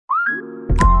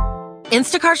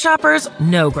Instacart shoppers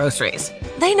know groceries.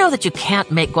 They know that you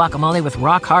can't make guacamole with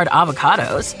rock-hard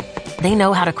avocados. They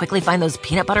know how to quickly find those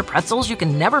peanut butter pretzels you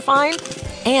can never find.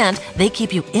 And they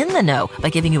keep you in the know by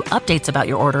giving you updates about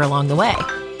your order along the way.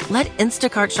 Let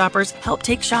Instacart shoppers help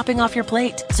take shopping off your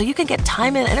plate so you can get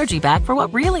time and energy back for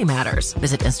what really matters.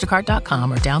 Visit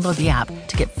instacart.com or download the app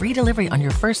to get free delivery on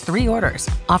your first 3 orders.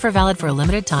 Offer valid for a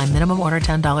limited time. Minimum order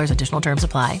 $10. Additional terms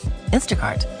apply.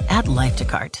 Instacart. Add life to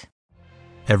cart.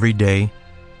 Every day,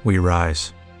 we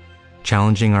rise,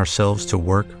 challenging ourselves to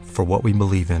work for what we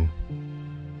believe in.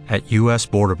 At U.S.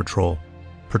 Border Patrol,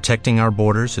 protecting our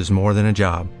borders is more than a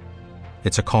job.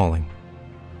 It's a calling.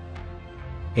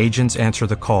 Agents answer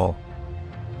the call,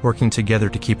 working together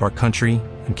to keep our country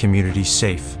and communities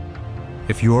safe.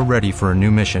 If you are ready for a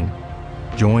new mission,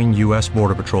 join U.S.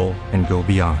 Border Patrol and go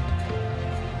beyond.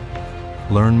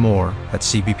 Learn more at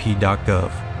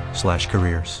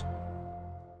cbp.gov/careers.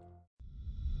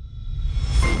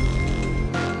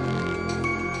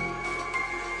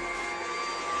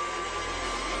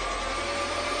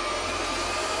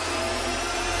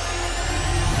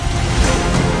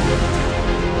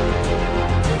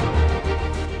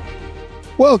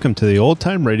 Welcome to the Old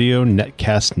Time Radio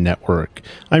Netcast Network.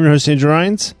 I'm your host, Andrew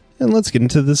Rines, and let's get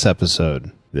into this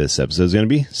episode. This episode is going to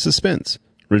be Suspense.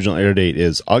 Original air date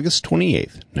is August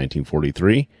 28th,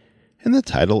 1943, and the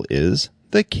title is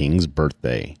The King's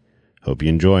Birthday. Hope you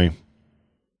enjoy.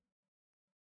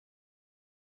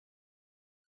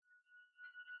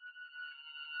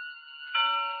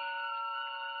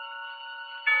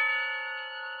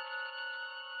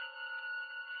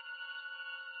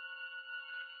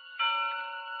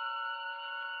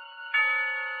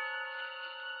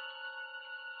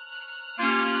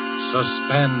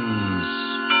 Suspense.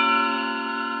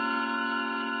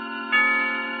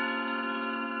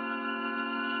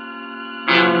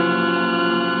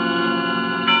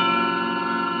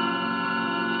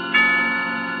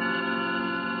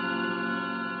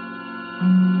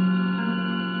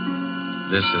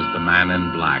 This is the Man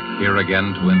in Black, here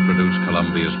again to introduce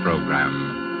Columbia's program,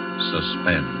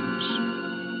 Suspense.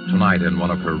 Tonight, in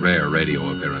one of her rare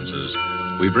radio appearances,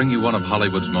 we bring you one of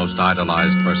Hollywood's most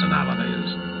idolized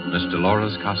personalities, Miss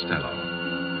Dolores Costello.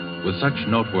 With such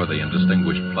noteworthy and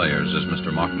distinguished players as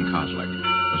Mr. Martin Koslick,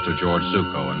 Mr. George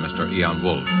Zucco, and Mr. Ian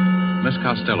Wolfe, Miss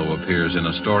Costello appears in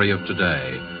A Story of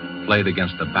Today, played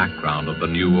against the background of the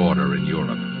New Order in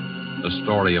Europe. The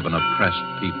story of an oppressed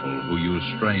people who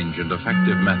use strange and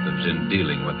effective methods in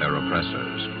dealing with their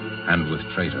oppressors and with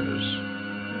traitors.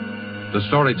 The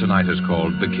story tonight is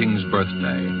called The King's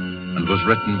Birthday and was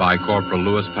written by Corporal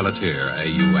Louis Pelletier,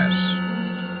 A.U.S.,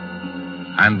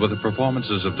 and with the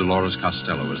performances of Dolores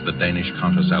Costello as the Danish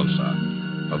Countess Elsa,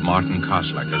 of Martin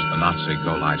Koslick as the Nazi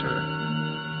Gauleiter,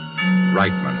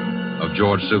 Reitman, of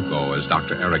George Zucco as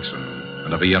Dr. Erickson,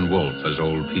 and of Ian Wolfe as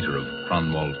old Peter of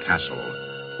Cronwald Castle,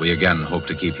 we again hope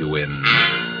to keep you in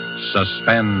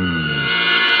suspense.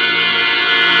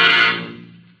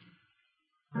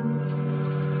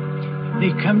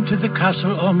 They come to the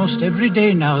castle almost every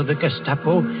day now, the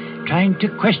Gestapo, trying to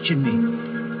question me.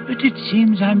 But it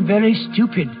seems I'm very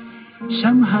stupid.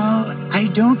 Somehow, I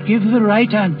don't give the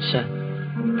right answer.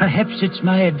 Perhaps it's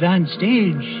my advanced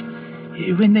age.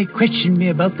 When they question me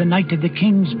about the night of the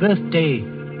king's birthday,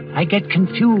 I get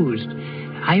confused.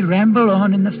 I ramble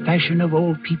on in the fashion of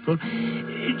old people.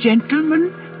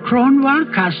 Gentlemen,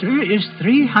 Cronwald Castle is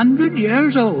 300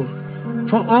 years old.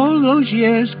 For all those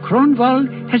years, Cronwald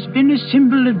has been a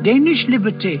symbol of Danish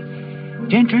liberty.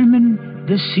 Gentlemen,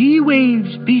 the sea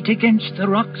waves beat against the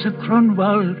rocks of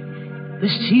Cronwald. The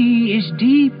sea is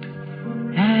deep.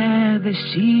 The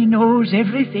sea knows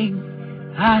everything.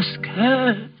 Ask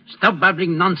her. Stop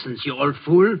babbling nonsense, you old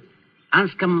fool.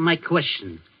 Answer my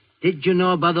question. Did you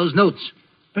know about those notes?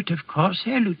 But of course,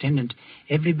 Herr Lieutenant.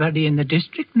 Everybody in the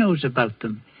district knows about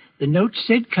them. The note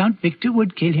said Count Victor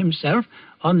would kill himself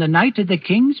on the night of the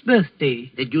king's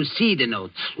birthday. Did you see the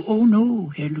notes? Oh,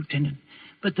 no, Herr Lieutenant.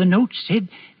 But the note said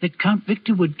that Count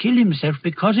Victor would kill himself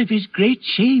because of his great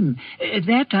shame.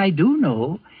 That I do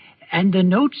know. And the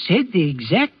note said the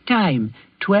exact time,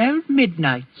 12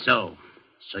 midnight. So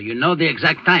you know the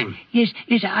exact time? Yes,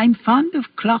 I'm fond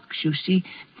of clocks, you see.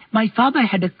 My father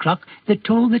had a clock that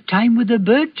told the time with a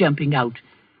bird jumping out.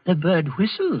 The bird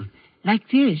whistled, like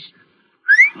this.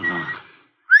 Oh.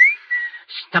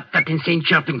 Stop that insane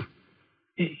chirping.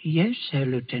 Yes, Herr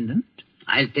Lieutenant.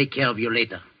 I'll take care of you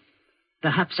later.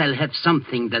 Perhaps I'll have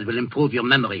something that will improve your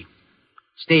memory.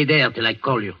 Stay there till I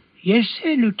call you. Yes,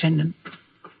 Herr Lieutenant.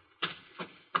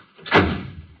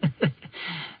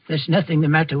 There's nothing the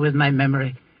matter with my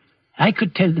memory. I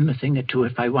could tell them a thing or two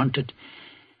if I wanted.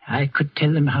 I could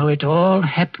tell them how it all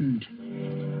happened.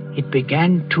 It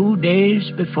began 2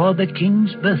 days before the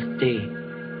king's birthday.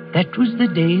 That was the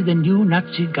day the new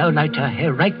Nazi Gauleiter,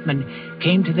 Herr Reichmann,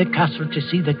 came to the castle to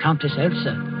see the Countess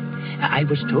Elsa. I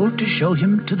was told to show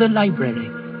him to the library.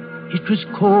 It was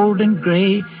cold and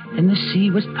grey, and the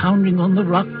sea was pounding on the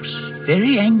rocks,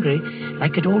 very angry,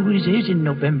 like it always is in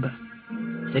November.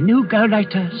 The new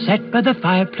Gauleiter sat by the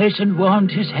fireplace and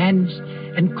warmed his hands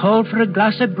and called for a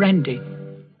glass of brandy.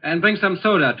 And bring some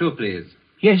soda, too, please.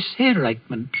 Yes, Herr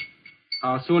Reichmann.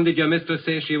 How soon did your mistress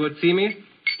say she would see me?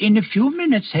 In a few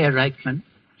minutes, Herr Reichmann.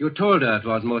 You told her it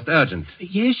was most urgent.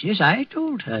 Yes, I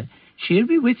told her. She'll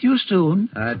be with you soon.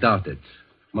 I doubt it.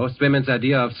 Most women's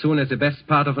idea of soon is the best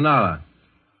part of an hour.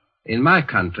 In my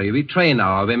country, we train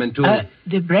our women to...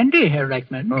 The brandy, Herr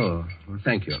Reichmann. Oh, well,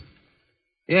 thank you.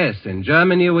 Yes, in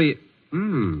Germany we...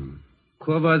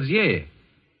 Courvoisier.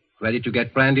 Where did you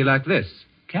get brandy like this?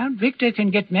 Count Victor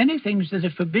can get many things that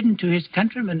are forbidden to his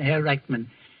countrymen, Herr Reichmann.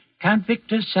 Count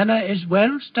Victor's cellar is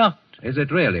well stocked. Is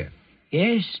it really?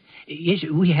 Yes,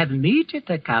 we have meat at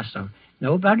the castle.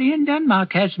 Nobody in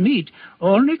Denmark has meat,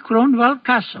 only Kronwald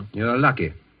Castle. You're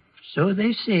lucky. So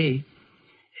they say.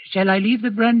 Shall I leave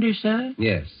the brandy, sir?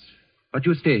 Yes, but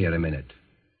you stay here a minute.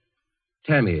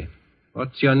 Tell me,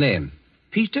 what's your name?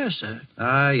 Peter, sir.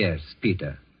 Ah, yes,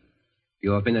 Peter.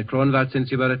 You have been at Kronwald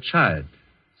since you were a child.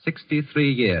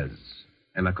 63 years.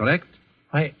 Am I correct?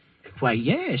 Why,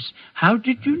 yes. How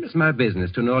did you know? It's my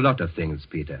business to know a lot of things,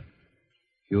 Peter.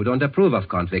 You don't approve of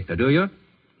Count Victor, do you?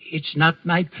 It's not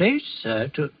my place, sir,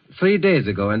 to... 3 days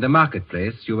ago in the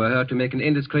marketplace, you were heard to make an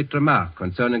indiscreet remark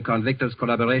concerning Count Victor's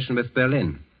collaboration with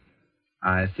Berlin.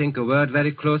 I think a word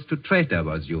very close to traitor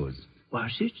was used.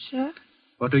 Was it, sir?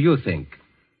 What do you think?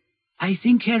 I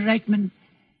think, Herr Reichmann,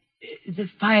 the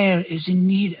fire is in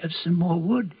need of some more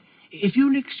wood. If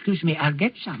you'll excuse me, I'll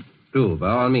get some. Do, by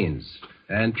all means.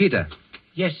 And Peter.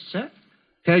 Yes, sir?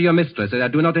 Tell your mistress that I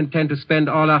do not intend to spend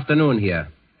all afternoon here.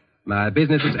 My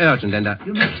business is urgent and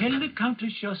You may tell the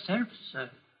Countess yourself, sir.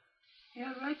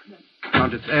 Herr Reichmann.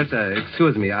 Countess Elsa,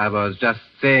 excuse me, I was just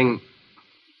saying...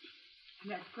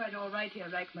 That's quite all right, Herr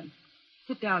Reichmann.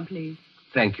 Sit down, please.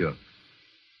 Thank you.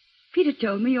 Peter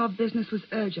told me your business was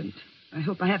urgent. I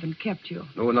hope I haven't kept you.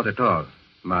 Oh, not at all.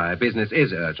 My business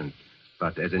is urgent.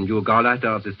 But as a new Gauleiter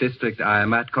of this district, I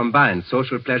might combine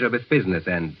social pleasure with business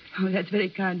and... Oh, that's very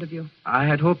kind of you. I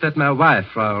had hoped that my wife,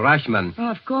 Frau Reichmann... Oh,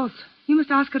 of course. You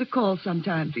must ask her to call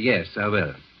sometime. Yes, I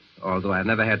will. Although I've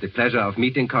never had the pleasure of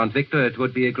meeting Count Victor, it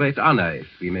would be a great honor if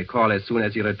we may call as soon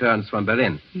as he returns from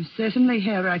Berlin. Certainly,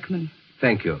 Herr Reichmann.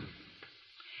 Thank you.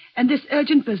 And this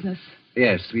urgent business?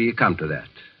 Yes, we come to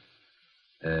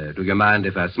that. Do you mind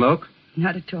if I smoke?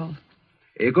 Not at all.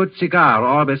 A good cigar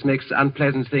always makes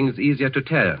unpleasant things easier to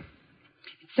tell.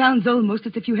 It sounds almost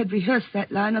as if you had rehearsed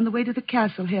that line on the way to the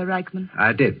castle, Herr Reichmann.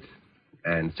 I did.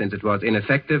 And since it was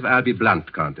ineffective, I'll be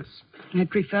blunt, Countess. I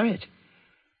prefer it.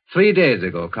 3 days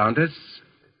ago, Countess,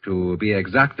 to be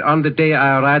exact, on the day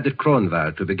I arrived at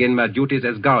Kronwald to begin my duties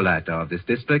as Gauleiter of this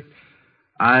district,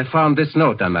 I found this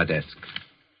note on my desk.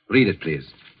 Read it, please.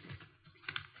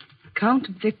 Count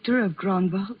Victor of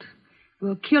Grunwald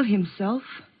will kill himself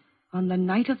on the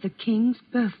night of the king's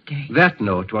birthday. That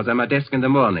note was on my desk in the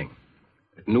morning.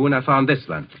 At noon, I found this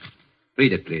one.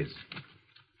 Read it, please.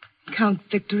 Count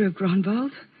Victor of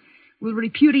Grunwald will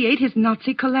repudiate his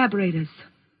Nazi collaborators.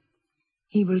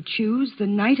 He will choose the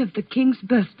night of the king's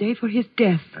birthday for his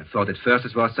death. I thought at first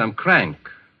it was some crank,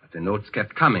 but the notes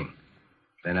kept coming.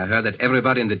 Then I heard that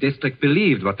everybody in the district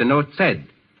believed what the note said.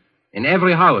 In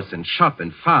every house and shop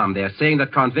and farm, they are saying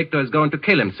that Count Victor is going to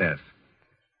kill himself.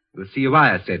 You'll see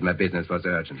why I said my business was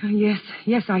urgent.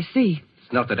 Yes, I see.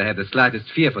 It's not that I have the slightest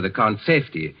fear for the Count's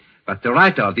safety, but the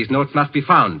writer of these notes must be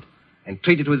found and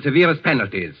treated with severest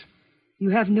penalties. You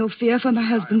have no fear for my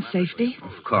husband's safety?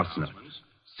 Of course not.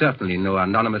 Certainly no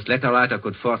anonymous letter writer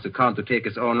could force the Count to take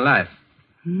his own life.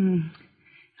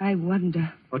 I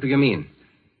wonder. What do you mean?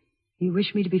 You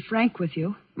wish me to be frank with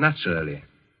you? Naturally.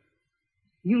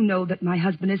 You know that my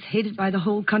husband is hated by the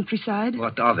whole countryside?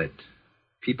 What of it?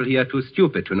 People here are too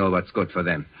stupid to know what's good for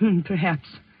them. Perhaps.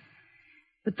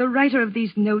 But the writer of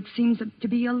these notes seems to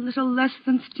be a little less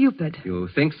than stupid. You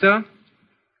think so?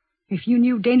 If you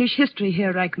knew Danish history,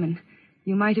 Herr Reichmann,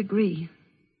 you might agree.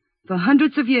 For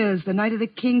hundreds of years, the night of the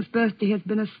king's birthday has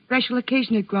been a special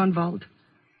occasion at Grunwald.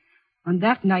 On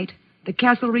that night, the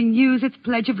castle renews its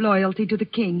pledge of loyalty to the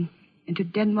king and to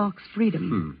Denmark's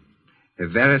freedom. A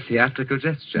very theatrical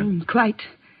gesture. Quite.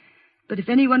 But if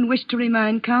anyone wished to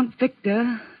remind Count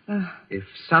Victor... If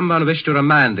someone wished to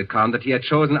remind the Count that he had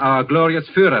chosen our glorious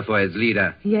Führer for his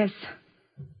leader... Yes.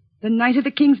 The night of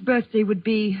the king's birthday would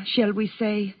be, shall we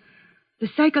say, the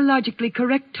psychologically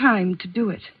correct time to do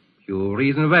it. You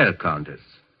reason well, Countess.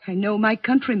 I know my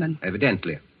countrymen.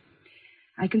 Evidently.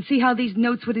 I can see how these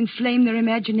notes would inflame their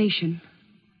imagination.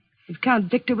 If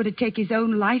Count Victor were to take his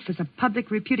own life as a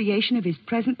public repudiation of his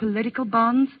present political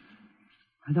bonds,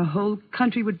 the whole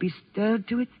country would be stirred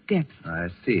to its depths. I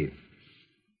see.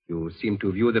 You seem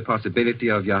to view the possibility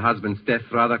of your husband's death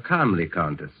rather calmly,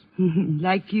 Countess.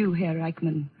 Like you, Herr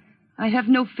Eichmann, I have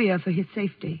no fear for his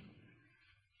safety.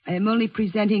 I am only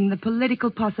presenting the political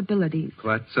possibilities.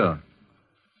 Quite so.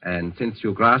 And since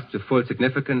you grasp the full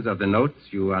significance of the notes,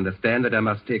 you understand that I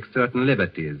must take certain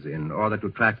liberties in order to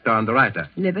track down the writer.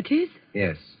 Liberties?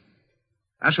 Yes.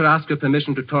 I shall ask your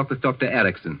permission to talk with Dr.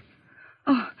 Erickson.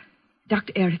 Oh,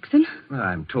 Dr. Erickson? Well,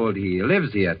 I'm told he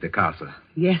lives here at the castle.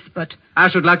 Yes, but...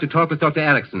 I should like to talk with Dr.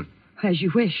 Erickson. As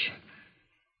you wish.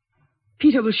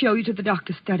 Peter will show you to the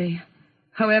doctor's study.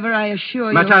 However, I assure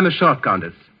you... My time is short,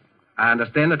 Countess. I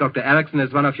understand that Dr. Erickson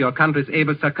is one of your country's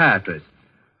able psychiatrists.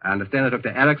 I understand that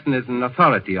Dr. Erickson is an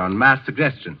authority on mass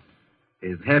suggestion.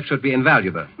 His help should be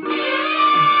invaluable.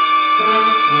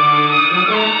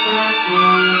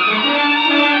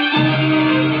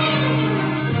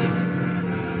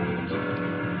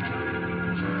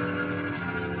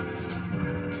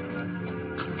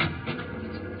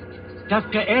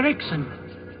 Dr. Erickson.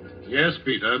 Yes,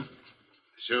 Peter.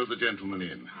 Show the gentleman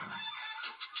in.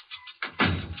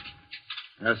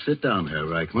 Sit down, Herr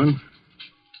Reichman.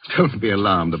 Don't be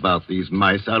alarmed about these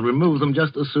mice. I'll remove them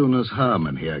just as soon as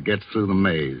Herman here gets through the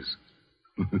maze.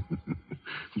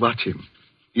 Watch him.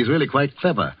 He's really quite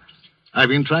clever. I've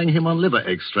been trying him on liver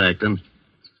extract and...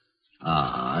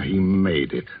 he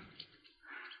made it.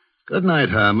 Good night,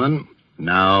 Herman.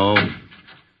 Now,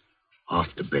 off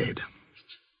to bed.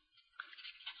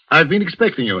 I've been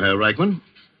expecting you, Herr Reichman.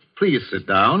 Please sit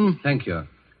down. Thank you.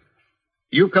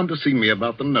 You've come to see me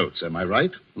about the notes, am I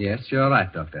right? Yes, you're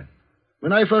right, Doctor.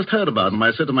 When I first heard about them,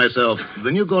 I said to myself,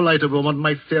 the new Gauleiter will want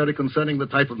my theory concerning the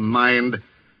type of mind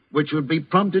which would be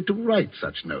prompted to write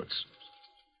such notes.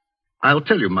 I'll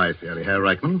tell you my theory, Herr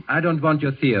Reichman. I don't want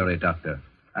your theory, Doctor.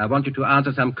 I want you to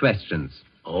answer some questions.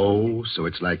 Oh, so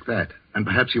it's like that. And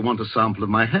perhaps you want a sample of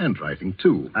my handwriting,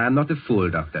 too. I'm not a fool,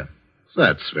 Doctor.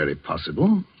 That's very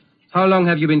possible. How long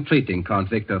have you been treating Count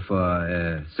Victor for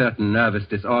a certain nervous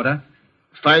disorder?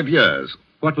 5 years.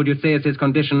 What would you say is his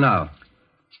condition now?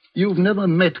 You've never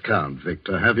met Count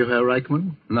Victor, have you, Herr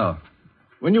Reichman? No.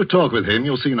 When you talk with him,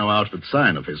 you'll see no outward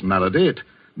sign of his malady. It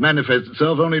manifests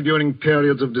itself only during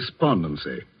periods of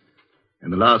despondency.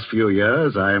 In the last few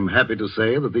years, I am happy to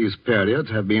say that these periods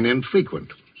have been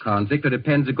infrequent. Count Victor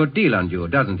depends a good deal on you,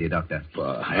 doesn't he, Doctor?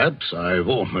 Perhaps I've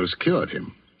almost cured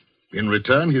him. In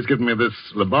return, he's given me this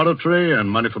laboratory and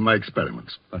money for my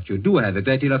experiments. But you do have a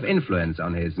great deal of influence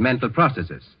on his mental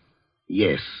processes.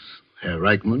 Yes, Herr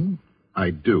Reichman,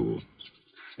 I do.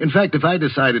 In fact, if I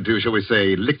decided to, shall we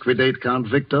say, liquidate Count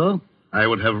Victor, I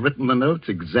would have written the notes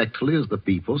exactly as the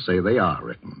people say they are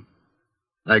written.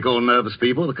 Like all nervous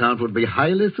people, the Count would be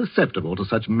highly susceptible to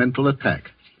such mental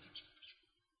attack.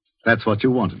 That's what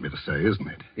you wanted me to say, isn't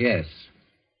it? Yes.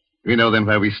 We know then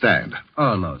where we stand.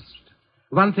 Almost.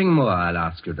 One thing more I'll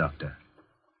ask you, Doctor.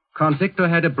 Count Victor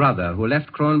had a brother who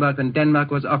left Kronberg when Denmark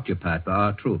was occupied by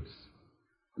our troops.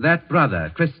 That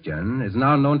brother, Christian, is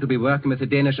now known to be working with the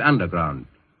Danish underground.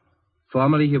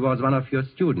 Formerly, he was one of your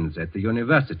students at the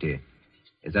university.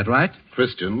 Is that right?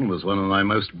 Christian was one of my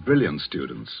most brilliant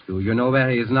students. Do you know where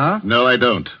he is now? No, I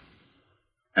don't.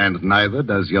 And neither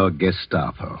does your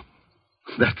Gestapo.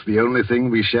 That's the only thing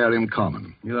we share in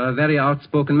common. You are a very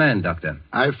outspoken man, Doctor.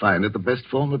 I find it the best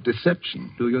form of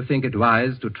deception. Do you think it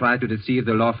wise to try to deceive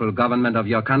the lawful government of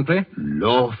your country?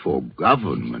 Lawful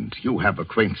government? You have a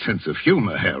quaint sense of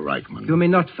humor, Herr Reichman. You may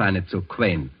not find it so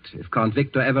quaint if Count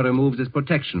Victor ever removes his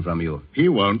protection from you. He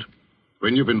won't.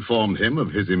 When you've informed him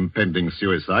of his impending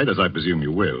suicide, as I presume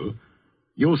you will,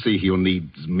 you'll see he'll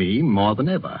need me more than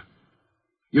ever.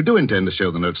 You do intend to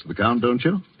show the notes to the Count, don't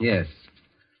you? Yes.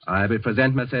 I will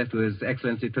present myself to His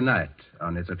Excellency tonight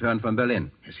on his return from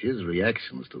Berlin. Yes, his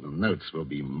reactions to the notes will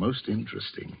be most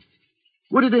interesting.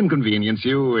 Would it inconvenience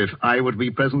you if I would be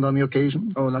present on the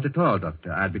occasion? Oh, not at all,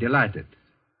 Doctor. I'd be delighted.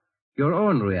 Your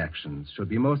own reactions should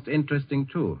be most interesting,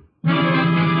 too.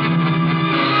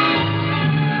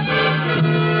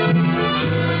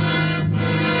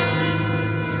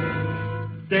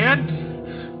 Dead?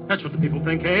 That's what the people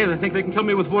think, eh? They think they can kill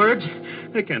me with words.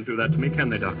 They can't do that to me, can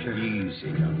they, Doctor?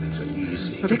 Easy, Count Victor,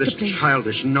 easy. Look at this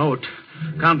childish note.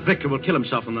 Count Victor will kill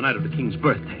himself on the night of the king's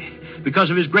birthday. Because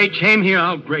of his great shame here,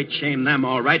 I'll great shame them,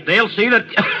 all right. They'll see that...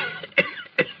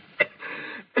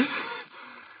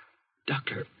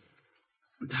 Doctor,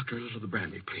 a little of the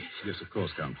brandy, please. Yes, of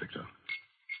course, Count Victor.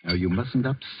 Now, you mustn't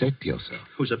upset yourself.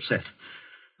 Who's upset?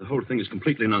 The whole thing is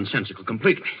completely nonsensical.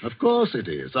 Completely. Of course it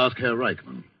is. Ask Herr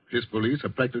Reichman. His police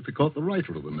have practically caught the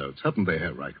writer of the notes, haven't they,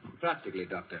 Herr Reichman? Practically,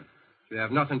 Doctor. You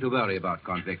have nothing to worry about,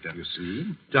 Count Victor. You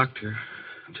see? Doctor,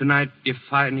 tonight, if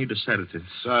I need a sedative...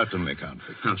 Certainly, Count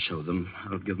Victor. I'll show them.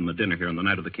 I'll give them a dinner here on the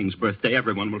night of the King's birthday.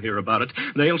 Everyone will hear about it.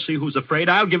 They'll see who's afraid.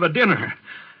 I'll give a dinner.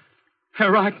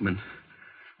 Herr Reichman,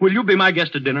 will you be my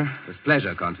guest at dinner? With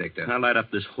pleasure, Count Victor. I'll light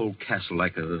up this whole castle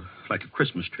like a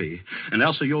Christmas tree. And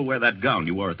Elsa, you'll wear that gown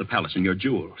you wore at the palace and your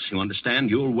jewels. You understand?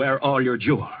 You'll wear all your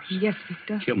jewels. Yes,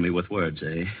 Victor. Kill me with words,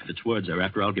 eh? If it's words they're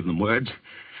after, I'll give them words.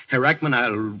 Herr Reichman,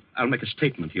 I'll make a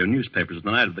statement to your newspapers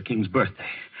the night of the King's birthday.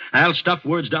 I'll stuff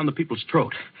words down the people's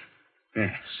throat.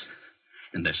 Yes.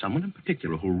 And there's someone in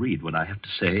particular who'll read what I have to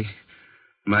say.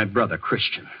 My brother,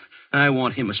 Christian. I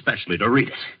want him especially to read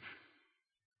it.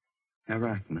 Herr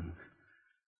Reichman,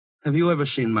 have you ever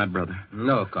seen my brother?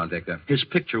 No, Count Victor. His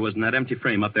picture was in that empty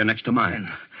frame up there next to mine.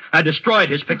 I destroyed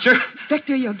his picture.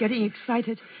 Victor, you're getting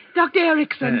excited. Dr.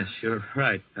 Erickson. Yes, you're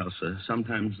right, Elsa.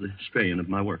 Sometimes the strain of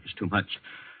my work is too much.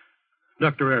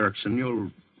 Dr. Erickson,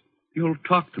 you'll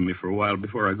talk to me for a while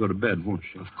before I go to bed, won't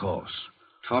you? Of course.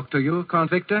 Talk to you, Count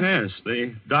Victor? Yes,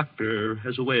 the doctor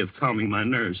has a way of calming my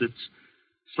nerves. It's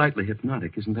slightly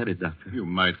hypnotic, isn't that it, Doctor? You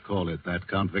might call it that,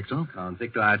 Count Victor. Count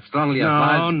Victor, I'd strongly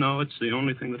advise... No, it's the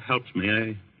only thing that helps me.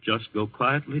 I just go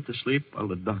quietly to sleep while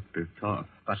the doctor talks.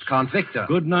 But, Count Victor...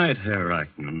 Good night, Herr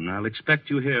Reichman. I'll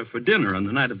expect you here for dinner on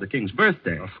the night of the King's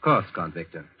birthday. Of course, Count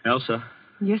Victor. Elsa?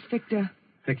 Yes, Victor.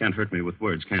 They can't hurt me with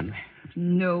words, can they?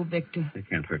 No, Victor. They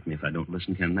can't hurt me if I don't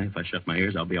listen, can they? If I shut my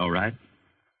ears, I'll be all right.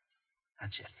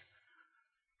 That's it.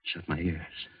 Shut my ears.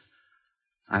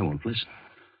 I won't listen.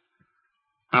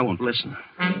 I won't listen.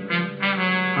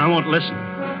 I won't listen.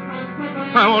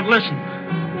 I won't listen.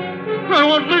 I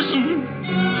won't listen.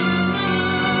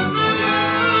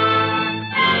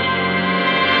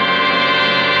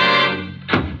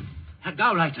 Herr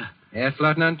Gauleiter, Yes,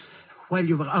 Lieutenant? while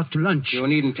you were out to lunch... You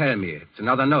needn't tell me. It's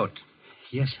another note.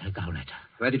 Yes, Herr Gauleiter.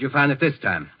 Where did you find it this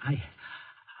time?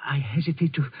 I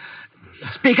hesitate to...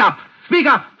 Speak up! Speak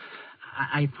up!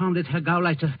 I found it, Herr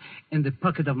Gauleiter, in the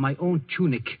pocket of my own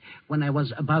tunic when I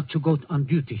was about to go on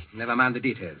duty. Never mind the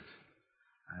details.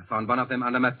 I found one of them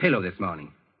under my pillow this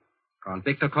morning. Count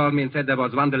Victor called me and said there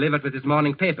was one delivered with his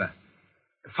morning paper.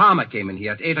 The farmer came in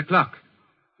here at 8 o'clock.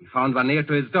 He found one nailed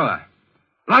to his door.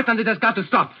 Lieutenant, it has got to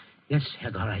stop. Yes,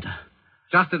 Herr Gauleiter.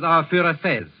 Just as our Führer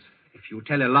says. If you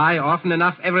tell a lie often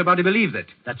enough, everybody believes it.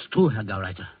 That's true, Herr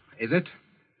Gauleiter. Is it?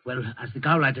 Well, as the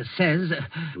Gauleiter says...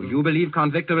 Do you believe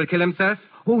Count Victor will kill himself?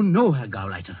 Oh, no, Herr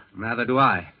Gauleiter. Neither do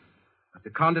I. But the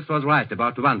Countess was right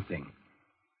about one thing.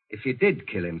 If he did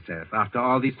kill himself after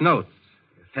all these notes,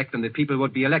 the effect on the people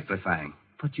would be electrifying.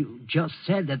 But you just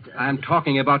said that... I'm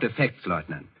talking about effects,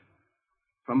 Lieutenant.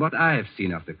 From what I have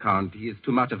seen of the Count, he is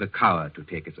too much of a coward to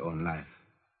take his own life.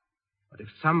 But if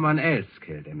someone else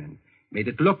killed him and made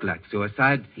it look like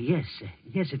suicide... Yes,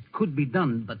 it could be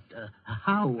done, but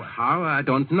how? How? I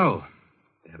don't know.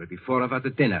 There will be 4 of us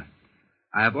at dinner.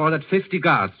 I have ordered 50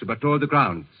 guards to patrol the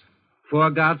grounds.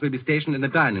 4 guards will be stationed in the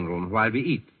dining room while we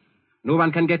eat. No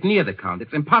one can get near the Count.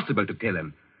 It's impossible to kill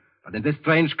him. But in this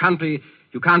strange country,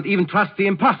 you can't even trust the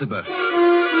impossible.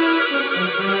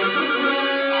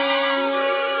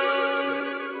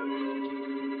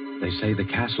 They say the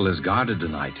castle is guarded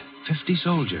tonight. 50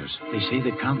 soldiers. They say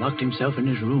the Count locked himself in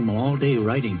his room all day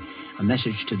writing. A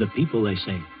message to the people, they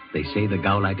say. They say the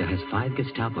Gauleiter has 5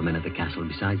 Gestapo men at the castle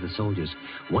besides the soldiers.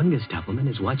 1 Gestapo man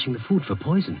is watching the food for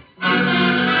poison.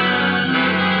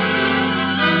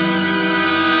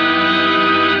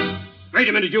 Wait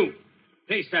a minute, you.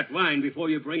 Taste that wine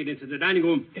before you bring it into the dining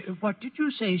room. What did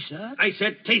you say, sir? I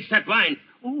said taste that wine.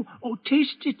 Oh,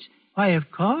 taste it. Why,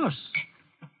 of course.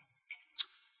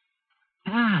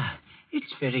 Ah,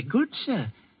 it's very good,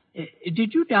 sir.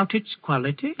 Did you doubt its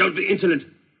quality? Don't be insolent.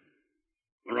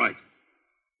 All right.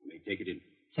 You may take it in.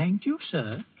 Thank you,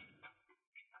 sir.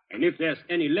 And if there's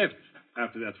any left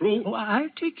after they're through... Oh, I'll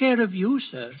take care of you,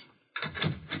 sir.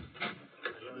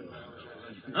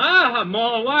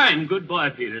 More wine. Good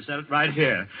boy, Peter. Set it right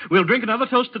here. We'll drink another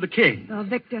toast to the king. Oh,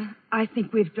 Victor, I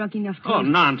think we've drunk enough toast. Oh,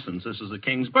 nonsense. This is the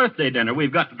king's birthday dinner.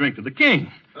 We've got to drink to the king.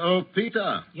 Oh,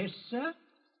 Peter. Yes, sir?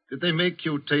 Did they make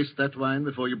you taste that wine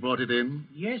before you brought it in?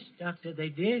 Yes, Doctor, they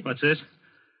did. What's this?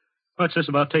 What's this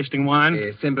about tasting wine?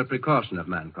 A simple precaution of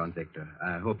mine, Count Victor.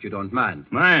 I hope you don't mind.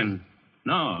 Mind?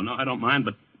 No, I don't mind,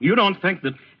 but you don't think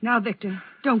that... Now, Victor,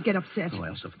 don't get upset. Oh,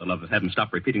 Elsa, for the love of heaven,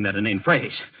 stop repeating that inane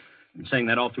phrase. I've been saying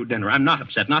that all through dinner. I'm not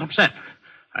upset.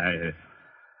 I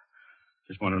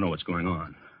just want to know what's going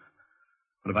on.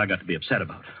 What have I got to be upset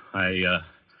about?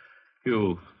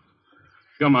 You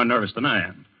You're more nervous than I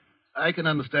am. I can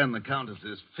understand the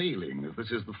Countess's feeling, as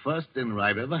this is the first dinner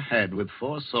I've ever had with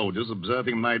 4 soldiers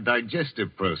observing my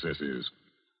digestive processes.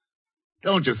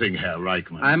 Don't you think, Herr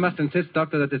Reichmann? I must insist,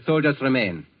 Doctor, that the soldiers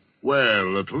remain.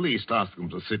 Well, at least ask them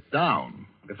to sit down.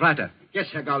 Gefreiter, Yes,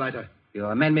 Herr Gauleiter.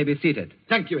 your men may be seated.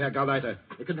 Thank you, Herr Gauleiter.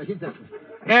 Wir können dahin setzen.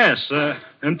 Yes,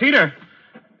 and Peter,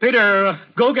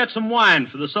 go get some wine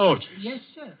for the soldiers. Yes,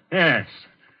 sir. Yes.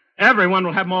 Everyone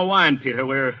will have more wine, Peter.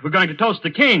 We're going to toast the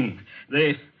king.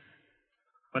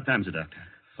 What time's it, Doctor?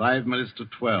 5 minutes to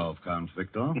 12, Count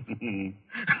Victor. And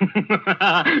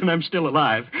I'm still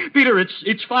alive. Peter,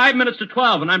 it's 5 minutes to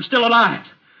 12, and I'm still alive.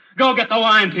 Go get the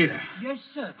wine, Peter. Yes,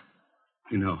 sir.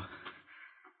 You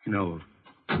know,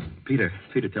 Peter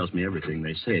tells me everything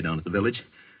they say down at the village.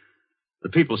 The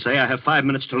people say I have 5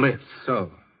 minutes to live.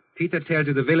 So, Peter tells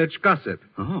you the village gossip.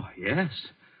 Oh, yes.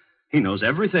 He knows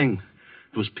everything.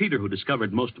 It was Peter who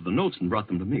discovered most of the notes and brought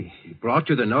them to me. He brought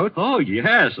you the note? Oh,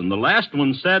 yes, and the last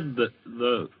one said that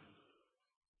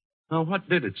Oh, what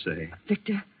did it say?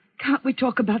 Victor, can't we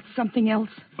talk about something else?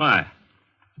 Why?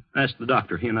 Ask the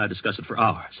doctor. He and I discussed it for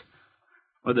hours.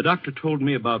 Well, the doctor told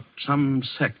me about some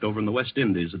sect over in the West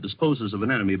Indies that disposes of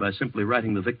an enemy by simply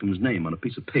writing the victim's name on a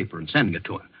piece of paper and sending it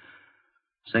to him.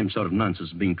 Same sort of nonsense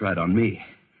is being tried on me.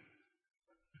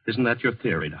 Isn't that your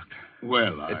theory, Doctor?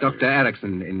 Well, Dr.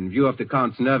 Erickson, in view of the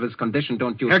Count's nervous condition,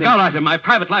 don't you Herr think... Gauleiter, my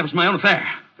private life is my own affair.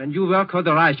 When you work for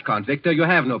the Reich, Count Victor, you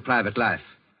have no private life.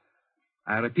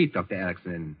 I repeat, Dr.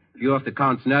 Erickson, in view of the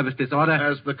Count's nervous disorder...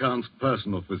 As the Count's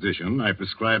personal physician, I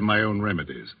prescribe my own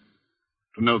remedies.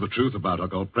 To know the truth about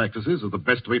occult practices is the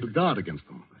best way to guard against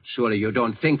them. But surely you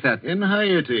don't think that... In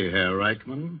Haiti, Herr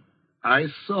Reichmann, I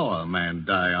saw a man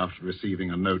die after receiving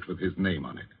a note with his name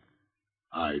on it.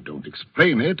 I don't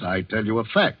explain it. I tell you a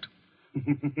fact.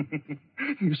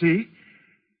 You see?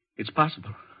 It's possible.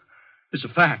 It's a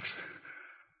fact.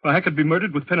 Well, I could be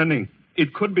murdered with pen and ink.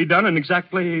 It could be done in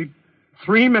exactly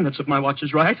 3 minutes if my watch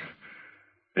is right.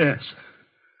 Yes.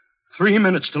 3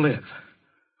 minutes to live.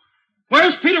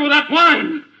 Where's Peter with that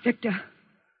wine? Victor,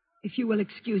 if you will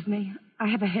excuse me, I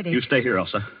have a headache. You stay here,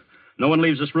 Elsa. No one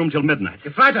leaves this room till midnight.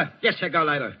 Gefreiter! Yes, Herr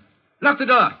Gauleiter. Lock the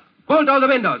door. Bolt all the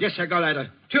windows. Yes, Herr Gauleiter.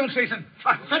 Tune season.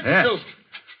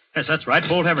 Yes, that's right.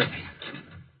 Bolt everything.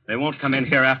 They won't come in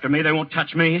here after me. They won't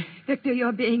touch me. Victor,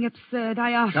 you're being absurd.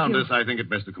 I asked you. Countess, I think it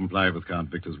best to comply with Count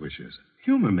Victor's wishes.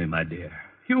 Humor me, my dear.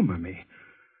 Humor me.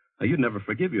 Now, you'd never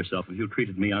forgive yourself if you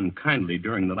treated me unkindly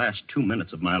during the last 2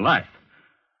 minutes of my life.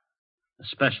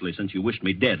 Especially since you wished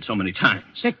me dead so many times.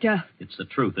 Victor. It's the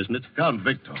truth, isn't it? Count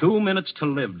Victor. 2 minutes to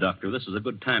live, Doctor. This is a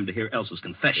good time to hear Elsa's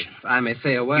confession. If I may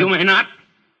say a word... You may not.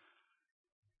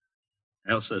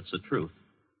 Elsa, it's the truth,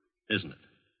 isn't it?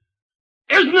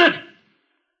 Isn't it?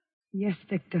 Yes,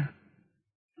 Victor.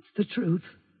 It's the truth.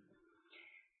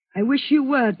 I wish you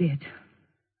were dead.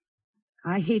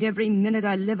 I hate every minute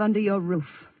I live under your roof.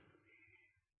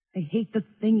 I hate the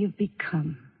thing you've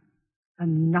become. A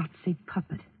Nazi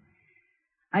puppet.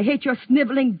 I hate your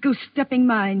sniveling, goose-stepping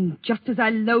mind, just as I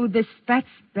loathe this fat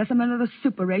specimen of the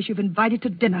super race you've invited to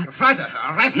dinner. Freiter,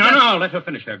 all right. No, let her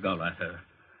finish her Gauleiter.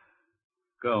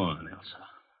 Go on, Elsa.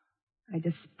 I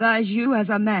despise you as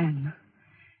a man.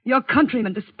 Your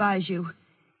countrymen despise you.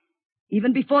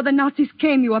 Even before the Nazis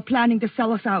came, you were planning to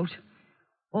sell us out.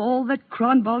 All that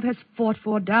Kronwald has fought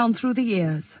for down through the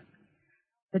years.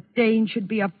 The Danes should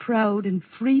be a proud and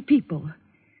free people.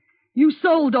 You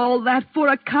sold all that for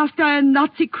a cast-iron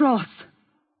Nazi cross.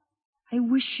 I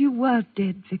wish you were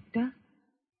dead, Victor.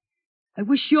 I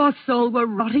wish your soul were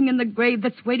rotting in the grave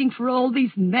that's waiting for all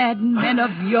these mad men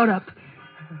of Europe.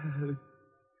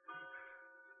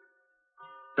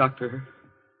 Doctor,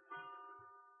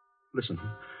 listen.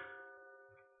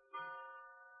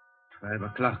 12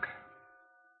 o'clock.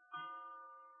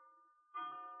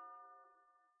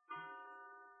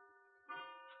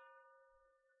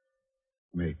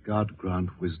 May God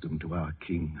grant wisdom to our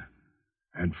king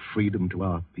and freedom to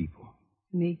our people.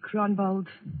 May Kronwald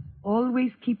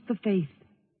always keep the faith.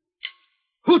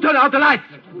 Who turned out the lights?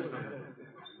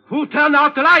 Who turned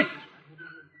out the lights?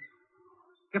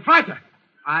 Gefreiter,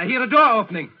 I hear a door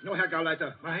opening. No, Herr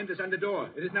Gauleiter. My hand is on the door.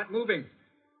 It is not moving.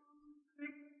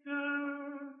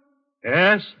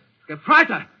 Yes?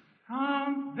 Gefreiter!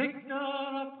 Count Victor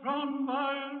of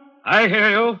Kronwald. I hear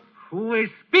you. Who is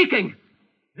speaking?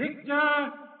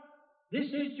 Victor, this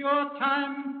is your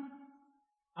time.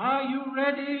 Are you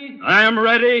ready? I am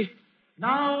ready.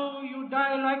 Now you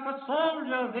die like a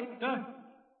soldier, Victor.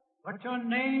 But your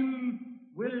name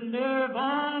will live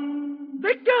on.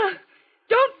 Victor!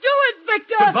 Don't do it,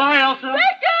 Victor! Goodbye, Elsa.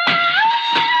 Victor!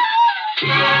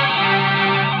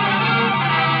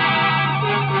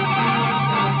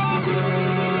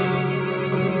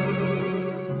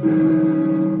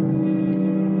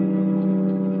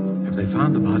 Have they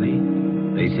found the body?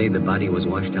 They say the body was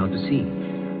washed out to sea.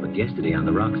 But yesterday on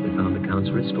the rocks they found the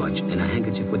Count's wristwatch and a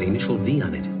handkerchief with the initial V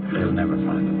on it. They'll never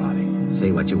find the body.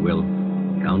 Say what you will.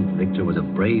 Count Victor was a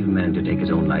brave man to take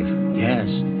his own life. Yes,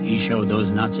 he showed those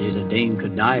Nazis a Dane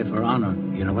could die for honor.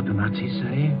 You know what the Nazis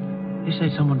say? They say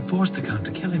someone forced the Count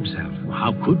to kill himself. Well,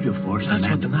 how could you force a That's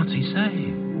man what the Nazis say.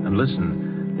 And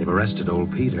listen, they've arrested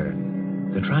old Peter.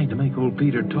 They're trying to make old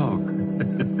Peter talk.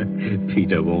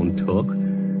 Peter won't talk.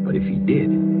 But if he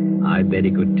did, I bet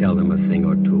he could tell them a thing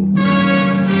or two.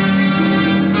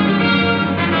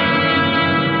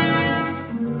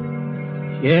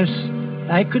 Yes,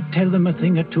 I could tell them a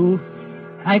thing or two.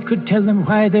 I could tell them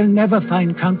why they'll never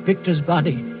find Count Victor's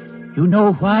body. You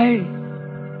know why?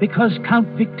 Because Count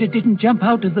Victor didn't jump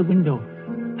out of the window.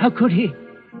 How could he?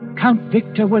 Count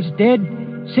Victor was dead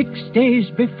 6 days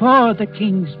before the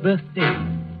king's birthday.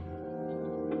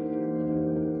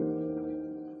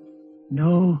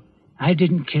 No, I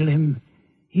didn't kill him.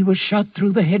 He was shot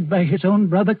through the head by his own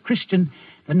brother Christian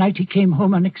the night he came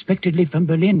home unexpectedly from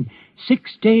Berlin,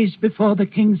 6 days before the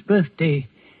king's birthday.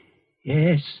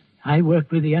 Yes, I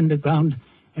worked with the underground,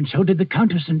 and so did the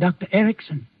Countess and Dr.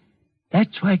 Erickson.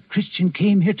 That's why Christian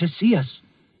came here to see us.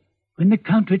 When the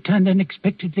Count returned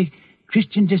unexpectedly,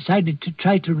 Christian decided to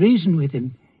try to reason with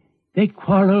him. They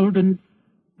quarreled and,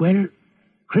 well,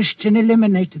 Christian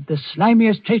eliminated the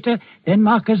slimiest traitor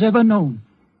Denmark has ever known.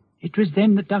 It was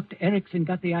then that Dr. Erickson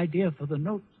got the idea for the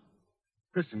notes.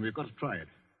 Christian, we've got to try it.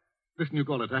 This new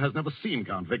Gauleiter has never seen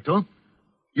Count Victor.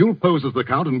 You'll pose as the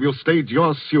Count and we'll stage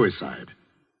your suicide.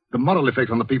 The moral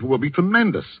effect on the people will be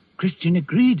tremendous. Christian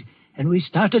agreed, and we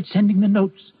started sending the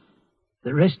notes.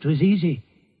 The rest was easy.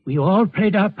 We all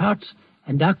played our parts,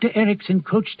 and Dr. Erickson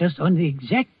coached us on the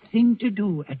exact thing to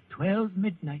do at 12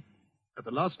 midnight. At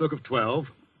the last stroke of 12,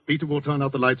 Peter will turn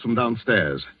out the lights from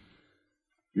downstairs.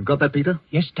 You've got that, Peter?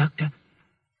 Yes, Doctor.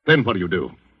 Then what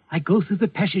do? I go through the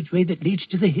passageway that leads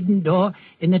to the hidden door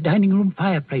in the dining room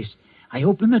fireplace. I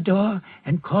open the door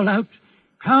and call out,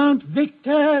 Count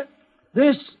Victor,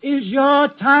 this is your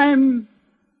time.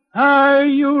 Are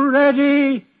you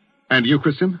ready? And you,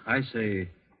 Christian? I say,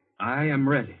 I am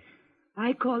ready.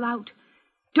 I call out,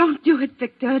 don't do it,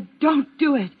 Victor. Don't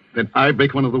do it. Then I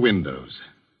break one of the windows.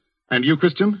 And you,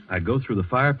 Christian? I go through the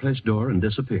fireplace door and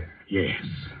disappear. Yes.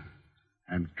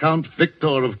 And Count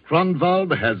Victor of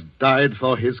Kronwald has died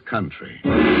for his country.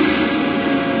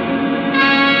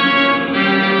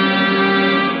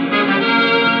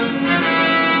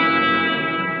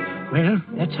 Well,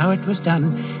 that's how it was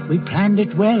done. We planned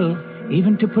it well,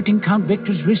 even to putting Count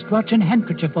Victor's wristwatch and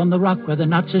handkerchief on the rock where the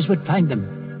Nazis would find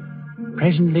them.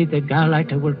 Presently, the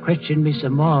Gauleiter will question me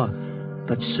some more.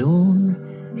 But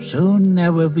soon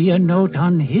there will be a note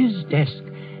on his desk,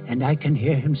 and I can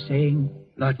hear him saying,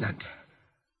 Lieutenant,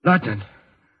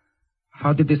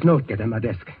 how did this note get on my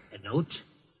desk? A note?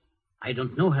 I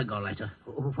don't know, Herr Gauleiter.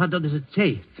 What does it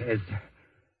say? It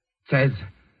says,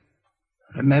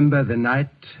 remember the night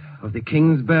of the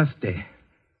king's birthday.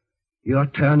 Your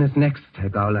turn is next, Herr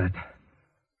Gauleiter.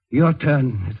 Your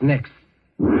turn is next.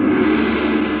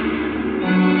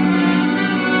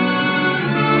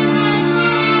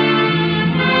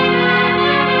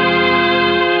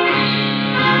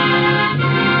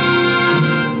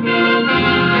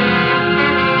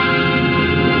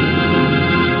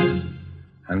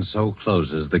 And so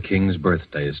closes The King's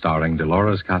Birthday, starring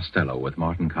Dolores Costello with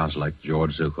Martin Kozlik,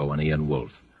 George Zuko, and Ian Wolfe.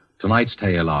 Tonight's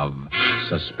tale of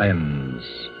Suspense.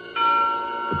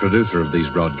 The producer of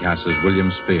these broadcasts is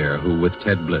William Spear, who, with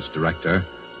Ted Bliss, director,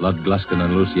 Lud Gluskin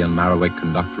and Lucien Marowik,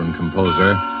 conductor and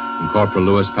composer, and Corporal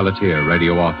Louis Pelletier,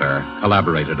 radio author,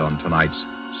 collaborated on tonight's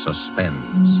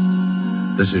Suspense.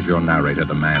 This is your narrator,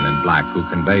 the Man in Black, who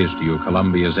conveys to you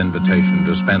Columbia's invitation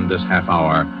to spend this half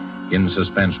hour in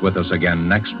suspense with us again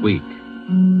next week.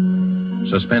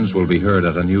 Suspense will be heard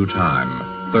at a new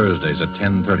time, Thursdays at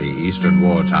 10:30 Eastern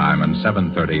War Time and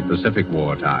 7:30 Pacific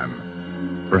War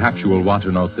Time. Perhaps you will want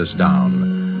to note this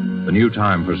down. The new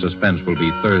time for Suspense will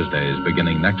be Thursdays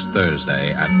beginning next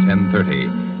Thursday at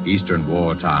 10:30 Eastern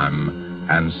War Time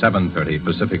and 7:30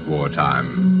 Pacific War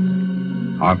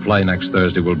Time. Our play next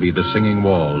Thursday will be The Singing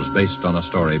Walls, based on a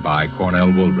story by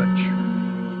Cornell Woolrich.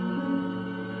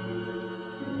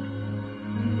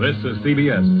 This is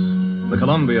CBS, the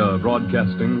Columbia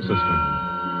Broadcasting System.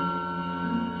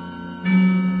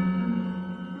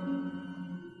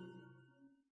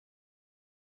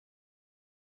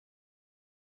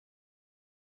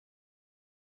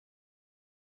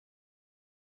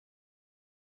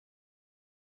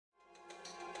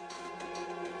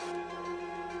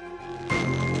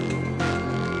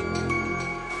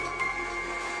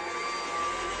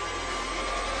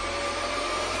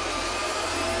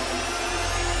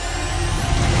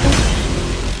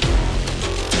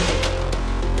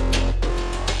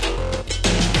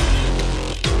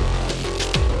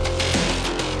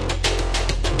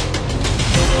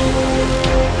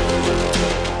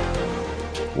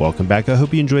 Welcome back. I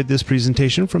hope you enjoyed this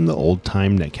presentation from the Old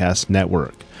Time Netcast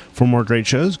Network. For more great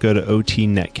shows, go to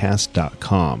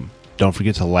otnetcast.com. Don't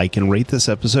forget to like and rate this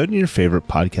episode in your favorite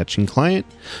podcatching client.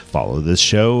 Follow this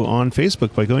show on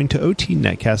Facebook by going to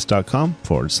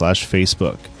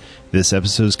otnetcast.com/Facebook. This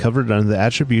episode is covered under the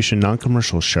Attribution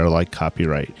Non-Commercial Share-alike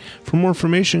copyright. For more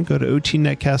information, go to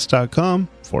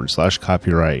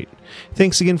otnetcast.com/copyright.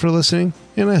 Thanks again for listening,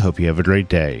 and I hope you have a great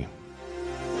day.